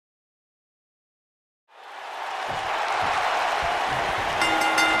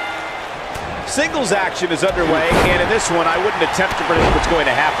Singles action is underway, and in this one, I wouldn't attempt to predict what's going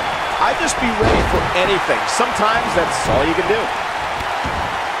to happen. I'd just be ready for anything. Sometimes that's all you can do.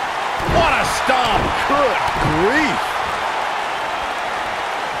 What a stomp! Good grief!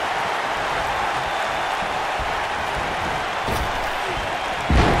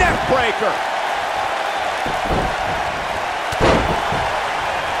 Neck breaker!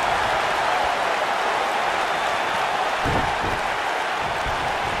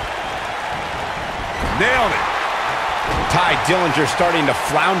 Nailed it. Tye Dillinger starting to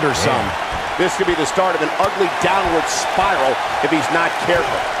flounder some. This could be the start of an ugly downward spiral if he's not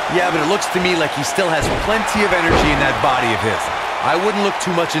careful. Yeah, but it looks to me like he still has plenty of energy in that body of his. I wouldn't look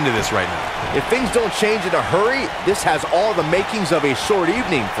too much into this right now. If things don't change in a hurry, this has all the makings of a short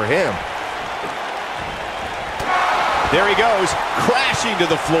evening for him. There he goes, crashing to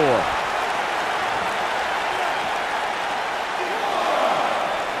the floor.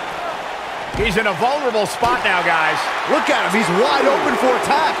 He's in a vulnerable spot now, guys. Look at him. He's wide open for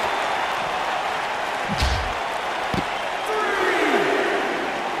attack.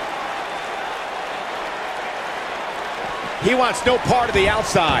 He wants no part of the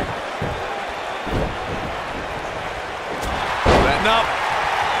outside. Letting up.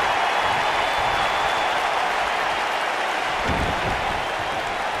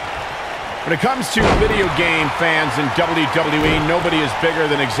 When it comes to video game fans in WWE, nobody is bigger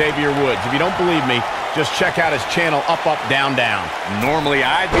than Xavier Woods. If you don't believe me, just check out his channel, Up, Up, Down, Down. Normally,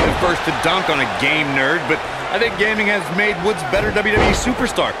 I'd be the first to dunk on a game nerd, but I think gaming has made Woods better WWE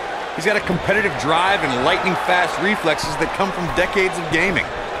superstar. He's got a competitive drive and lightning-fast reflexes that come from decades of gaming.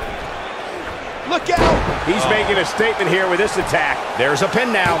 Look out! He's making a statement here with this attack. There's a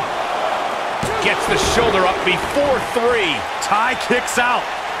pin now. Gets the shoulder up before 3. Tye kicks out.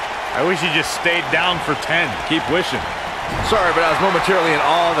 I wish he just stayed down for 10. Keep wishing. Sorry, but I was momentarily in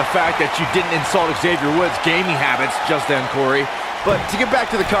awe of the fact that you didn't insult Xavier Woods' gaming habits just then, Corey. But to get back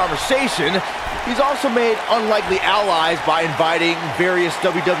to the conversation, he's also made unlikely allies by inviting various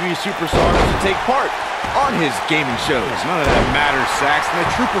WWE superstars to take part on his gaming shows. None of that matters, Saxton. A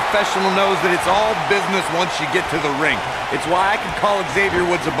true professional knows that it's all business once you get to the ring. It's why I can call Xavier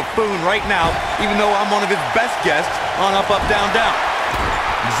Woods a buffoon right now, even though I'm one of his best guests on Up, Up, Down, Down.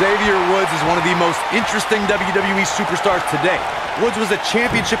 Xavier Woods is one of the most interesting WWE superstars today. Woods was a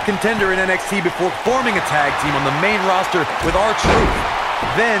championship contender in NXT before forming a tag team on the main roster with R-Truth.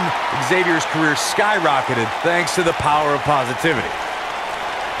 Then, Xavier's career skyrocketed thanks to the power of positivity.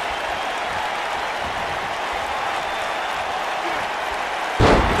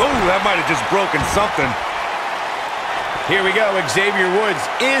 Oh, that might have just broken something. Here we go, Xavier Woods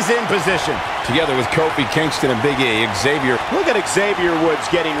is in position. Together with Kofi Kingston and Big E, Xavier. Look at Xavier Woods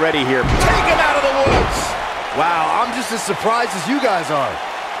getting ready here. Take him out of the woods! Wow, I'm just as surprised as you guys are.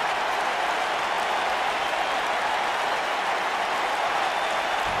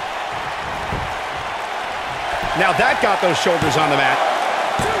 Now that got those shoulders on the mat.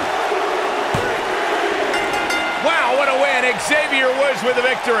 Wow, what a win! Xavier Woods with the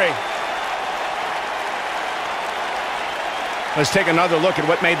victory. Let's take another look at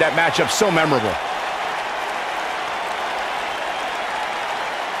what made that matchup so memorable.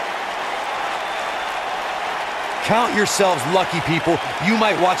 Count yourselves lucky, people. You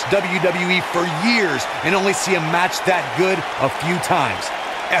might watch WWE for years and only see a match that good a few times.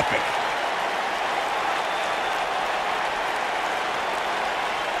 Epic.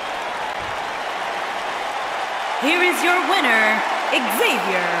 Here is your winner,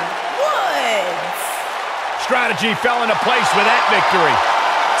 Xavier Woods. Strategy fell into place with that victory.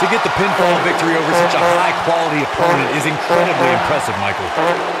 To get the pinfall victory over such a high-quality opponent is incredibly impressive, Michael.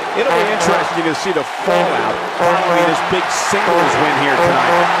 It'll be interesting to see the fallout following this big singles win here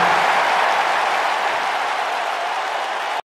tonight.